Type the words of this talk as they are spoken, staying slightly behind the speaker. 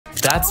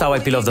That's how I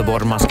peel off the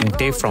border masking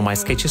tape from my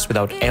sketches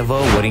without ever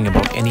worrying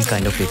about any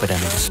kind of paper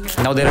damages.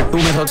 Now there are two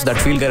methods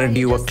that will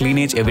guarantee you a clean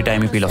edge every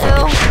time you peel off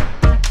a tape.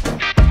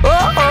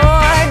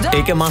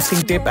 Take a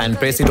masking tape and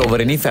press it over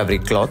any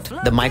fabric cloth.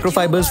 The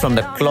microfibers from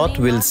the cloth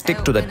will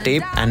stick to the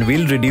tape and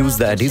will reduce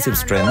the adhesive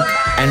strength,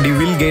 and you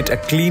will get a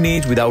clean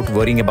edge without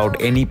worrying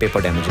about any paper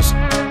damages.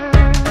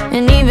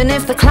 And even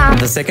if the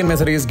second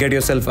method is get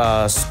yourself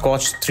a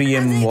Scotch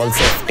 3M wall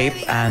safe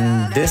tape,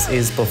 and this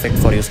is perfect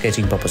for your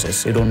sketching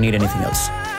purposes. You don't need anything else.